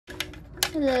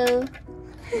Hello.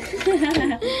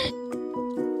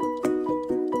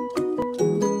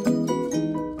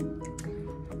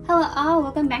 Hello all,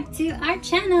 welcome back to our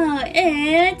channel.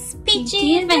 It's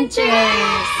Peachy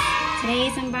Adventures.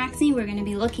 Today's unboxing, we're going to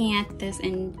be looking at this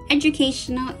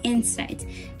educational insights.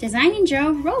 Design and draw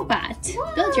a robot.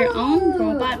 Whoa. Build your own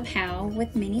robot pal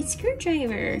with mini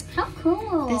screwdriver. How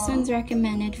cool. This one's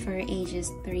recommended for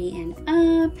ages 3 and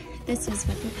up. This is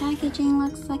what the packaging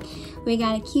looks like. We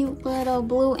got a cute little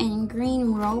blue and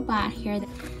green robot here.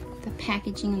 The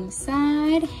packaging on the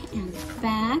side and the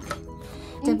back.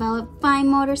 Develop fine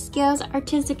motor skills,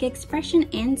 artistic expression,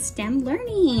 and STEM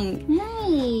learning.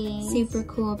 Nice. Super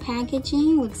cool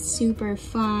packaging. Looks super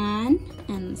fun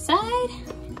on the side.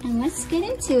 And let's get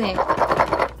into it.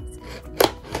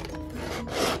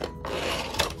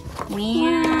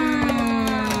 Wow.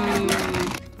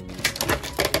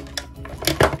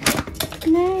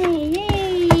 Nice.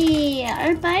 Yay.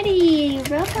 Our buddy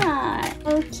robot.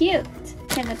 So cute.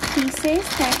 Got the pieces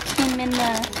that came in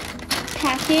the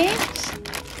package.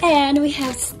 And we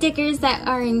have stickers that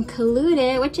are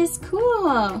included, which is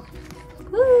cool.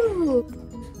 Woo!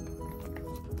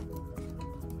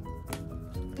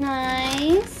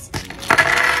 Nice.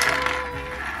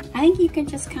 I think you could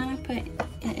just kind of put it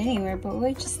anywhere, but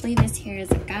we'll just leave this here as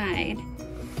a guide.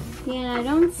 Yeah, I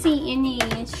don't see any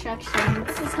instructions.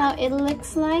 This is how it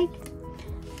looks like.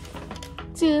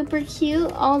 Super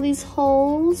cute. All these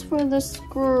holes for the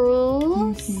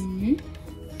screws.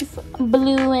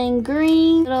 Blue and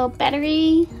green, little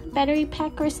battery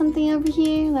pack or something over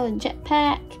here, little jet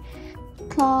pack,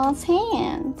 claws,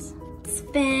 hands,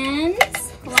 spins.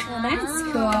 Wow. So that's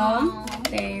cool.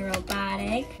 Very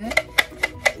robotic.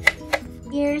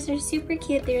 Ears are super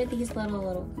cute. They're these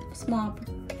little small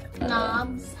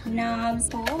knobs.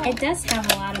 Cool. It does have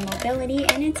a lot of mobility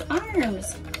in its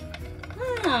arms.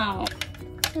 Wow.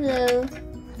 Hello.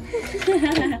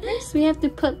 First, we have to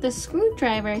put the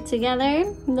screwdriver together.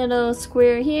 Little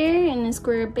square here and a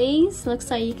square base. Looks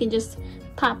like you can just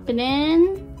pop it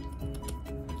in.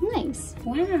 Nice.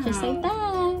 Wow. Just like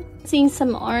that. Seeing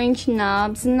some orange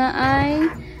knobs in the eye.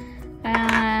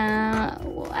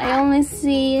 I only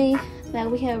see that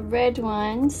we have red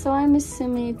ones, so I'm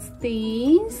assuming it's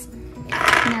these.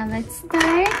 Now let's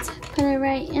start. Put it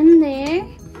right in there.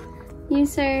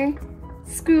 Use our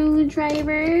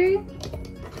screwdriver.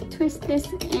 Twist this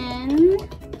in.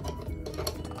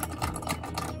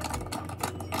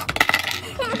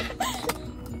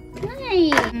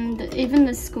 Nice. And even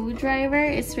the screwdriver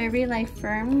is very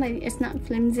firm, it's not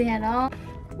flimsy at all.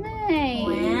 Nice.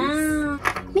 Wow.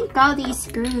 I think all these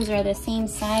screws are the same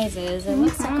sizes. It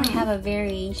looks like we have a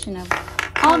variation of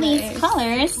all these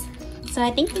colors. So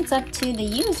I think it's up to the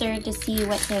user to see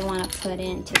what they want to put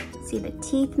in. To see the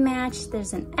teeth match,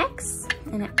 there's an X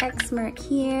and an X mark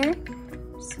here.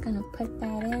 Just gonna put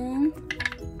that in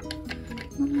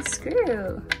and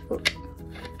screw. Ooh.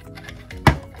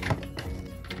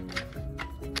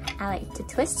 I like to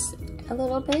twist a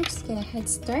little bit, just get a head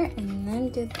start and then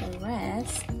do the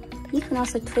rest. You can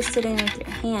also twist it in with your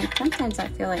hand. Sometimes I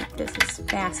feel like this is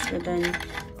faster than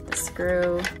the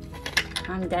screw.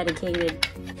 I'm dedicated.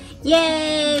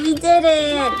 Yay, we did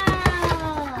it!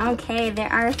 Wow. Okay,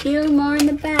 there are a few more in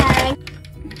the bag.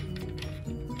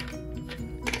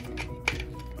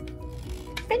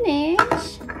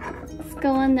 Finish. Let's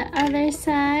go on the other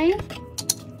side.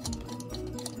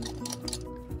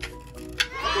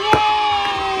 Yay!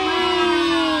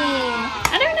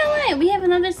 I don't know why. We have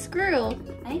another screw.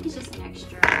 I think it's just an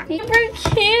extra. Super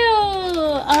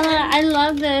cute. I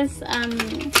love this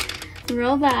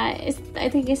robot. I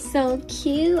think it's so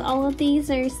cute. All of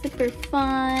these are super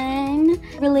fun.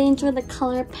 Really enjoy the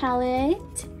color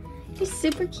palette. It's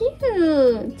super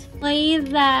cute.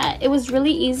 That it was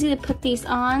really easy to put these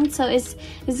on, so it's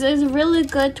a really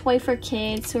good toy for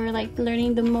kids who are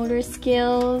learning the motor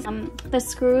skills. The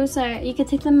screws you can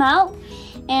take them out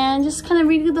and just kind of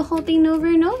redo the whole thing over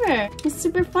and over. It's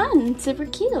super fun, super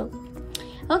cute.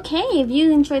 Okay, if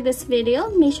you enjoyed this video,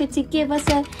 make sure to give us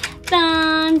a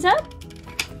thumbs up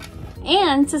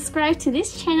and subscribe to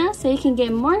this channel so you can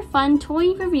get more fun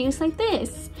toy reviews like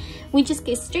this. We just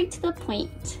get straight to the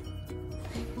point.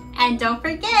 And don't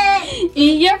forget,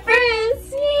 eat your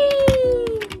fruits! Yay!